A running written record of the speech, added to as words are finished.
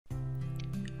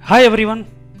Hi everyone,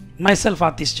 myself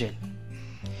Atish Jain.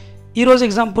 ఈ రోజు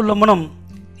example లో మనం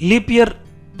లీప్ ఇయర్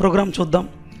ప్రోగ్రామ్ చూద్దాం.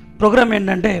 ప్రోగ్రామ్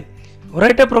ఏంటంటే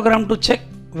right A programme to check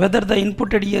whether the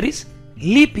inputted year is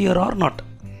leap year are not.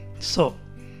 So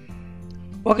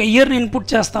ఒక ఇయర్ని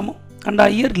input చేస్తాము and ఆ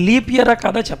ఇయర్ లీప్ ఇయరా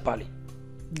కాదా చెప్పాలి.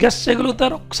 గెస్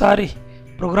చేయగలుగుతారు ఒకసారి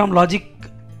ప్రోగ్రామ్ లాజిక్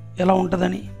ఎలా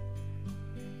ఉంటుందని.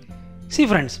 సి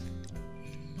ఫ్రెండ్స్,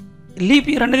 లీప్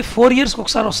ఇయర్ అనేది 4 yearsకి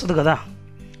ఒకసారి వస్తుంది కదా.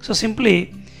 సో సింప్లీ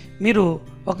మీరు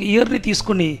ఒక ఇయర్ని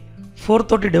తీసుకుని 4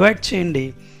 తోటి డివైడ్ చేయండి.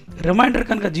 రిమైండర్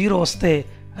కనుక 0 వస్తే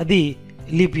అది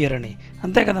లీప్ ఇయర్ అని.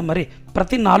 అంతే కదా, మరి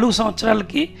ప్రతి 4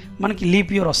 సంవత్సరాలకి మనకి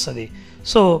లీప్ ఇయర్ వస్తుంది.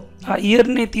 సో ఆ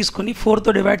ఇయర్ని తీసుకుని 4తో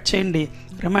డివైడ్ చేయండి,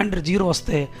 రిమైండర్ 0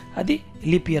 వస్తే అది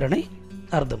లీప్ ఇయర్ అని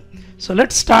అర్థం. So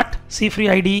let's start C free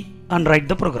ID and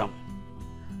right the programme.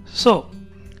 So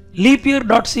leap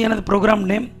year .c అనేది ప్రోగ్రామ్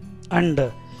నేమ్ అండ్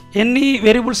ఎన్ని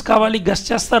వేరియబుల్స్ కావాలి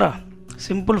గెస్ చేస్తారా?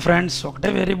 సింపుల్ ఫ్రెండ్స్, ఒకటే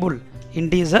variable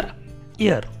integer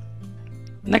year.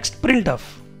 Next print of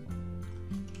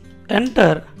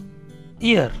enter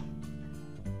year,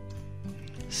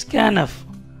 scanf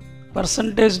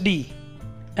 %d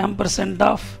 %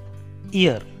 of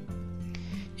year.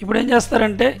 ఇప్పుడు ఏం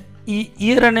చేస్తారంటే ఈ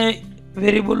year అనే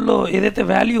వేరియబుల్లో ఏదైతే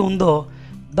వాల్యూ ఉందో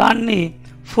దాన్ని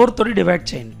 4 తోటి డివైడ్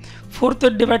చేయండి. 4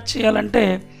 తోటి డివైడ్ చేయాలంటే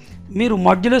మీరు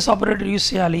మాడ్యులస్ ఆపరేటర్ యూస్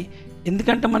చేయాలి.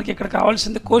 ఎందుకంటే మనకి ఇక్కడ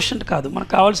కావాల్సింది కోషంట్ కాదు,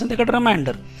 మనకు కావాల్సింది ఇక్కడ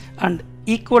reminder and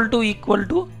equal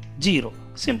to 0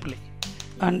 simply.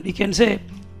 And you can say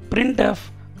print F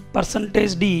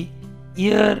 %d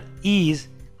year is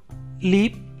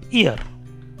leap year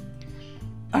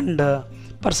and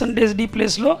 %d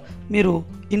ప్లేస్లో మీరు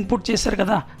ఇన్పుట్ చేశారు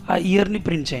కదా ఆ ఇయర్ని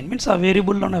ప్రింట్ చేయండి, మీన్స్ ఆ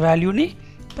వేరియబుల్లో ఉన్న వాల్యూని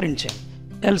ప్రింట్ చేయండి.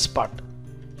 Else part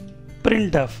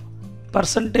print F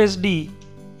 %d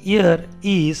year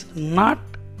is not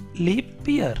leap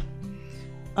year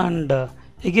and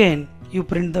again you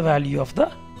print the value of the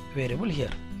variable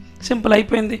here. Simple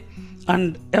అయిపోయింది.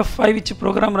 అండ్ F5 ఇచ్చి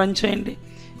ప్రోగ్రామ్ రన్ చేయండి.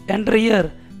 ఎంటర్ ఇయర్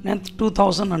నేను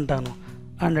 2000 అంటాను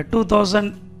and 2000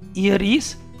 year is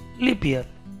leap year.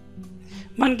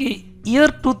 మనకి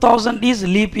year 2000 is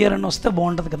leap year అని వస్తే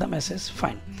బాగుంటుంది కదా మెసేజ్.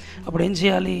 ఫైన్, అప్పుడు ఏం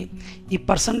చేయాలి? ఈ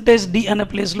 %d అనే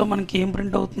ప్లేస్లో మనకి ఏం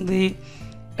ప్రింట్ అవుతుంది?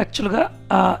 యాక్చువల్గా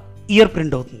ఇయర్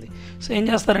ప్రింట్ అవుతుంది. సో ఏం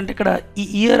చేస్తారంటే ఇక్కడ ఈ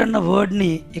ఇయర్ అన్న వర్డ్ని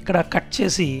ఇక్కడ కట్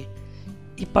చేసి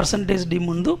ఈ %d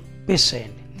ముందు పేస్ట్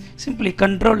చేయండి. Simply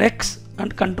Ctrl+X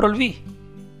and Ctrl+V.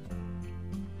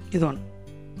 ఇదిగోండి,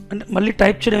 అంటే మళ్ళీ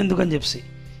టైప్ చేయడం ఎందుకని చెప్పి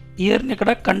ఇయర్ని ఇక్కడ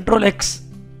Ctrl+X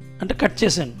అంటే కట్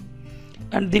చేశాను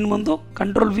అండ్ దీని ముందు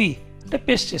Ctrl+V అంటే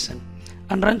పేస్ట్ చేశాను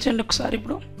అండ్ రన్ చేయండి ఒకసారి.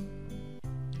 ఇప్పుడు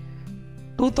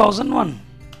 2001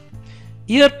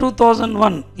 year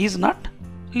 2001 is not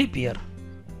leap year.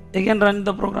 Again run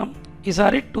the programme.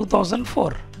 ఈసారి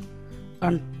 2004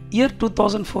 and year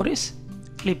 2004 is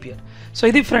leap year. So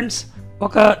ఇది ఫ్రెండ్స్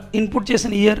ఒక ఇన్పుట్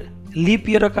చేసిన ఇయర్ లీప్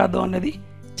ఇయర్ కాదో అనేది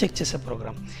చెక్ చేసే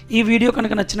ప్రోగ్రామ్. ఈ వీడియో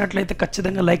కనుక నచ్చినట్లయితే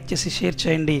ఖచ్చితంగా లైక్ చేసి షేర్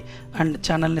చేయండి అండ్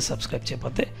ఛానల్ని సబ్స్క్రైబ్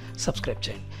చేయకపోతే సబ్స్క్రైబ్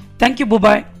చేయండి. Thank you,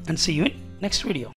 bye and see you in next video.